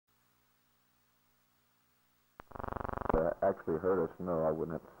actually hurt us? No, I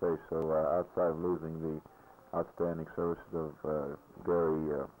wouldn't have to say so. Outside of losing the outstanding services of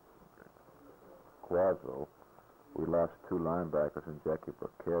Gary Quazzo, we lost 2 linebackers in Jackie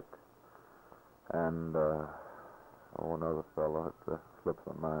Burkett and another fellow. It slips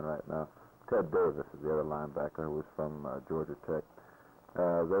my mind right now. Ted Davis is the other linebacker who was from Georgia Tech.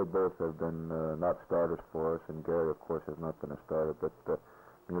 They both have been not starters for us, and Gary, of course, has not been a starter. But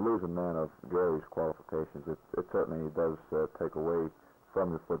when you lose a man of Gary's qualifications, it certainly does take away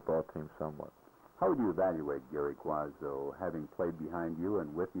from your football team somewhat. How would you evaluate Gary Quazzo, having played behind you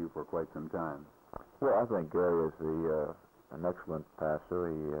and with you for quite some time? Well, I think Gary is an excellent passer.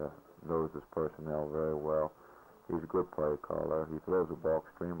 He knows his personnel very well. He's a good play caller. He throws the ball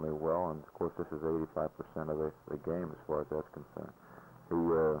extremely well, and of course, this is 85% of the game as far as that's concerned. He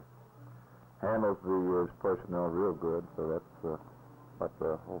handles his personnel real good, so that's like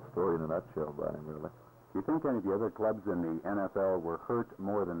the whole story in a nutshell by him, really. Do you think any of the other clubs in the NFL were hurt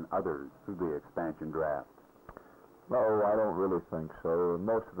more than others through the expansion draft? No, I don't really think so.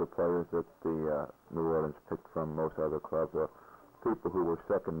 Most of the players that the New Orleans picked from most other clubs are people who were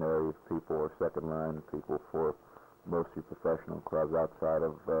secondary people or second-line people for mostly professional clubs outside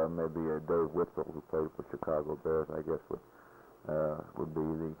of maybe Dave Whitfield, who played for Chicago Bears, I guess would be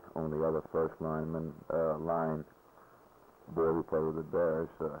the only other first line boy who played with the Bears.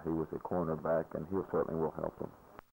 He was a cornerback, and he certainly will help them.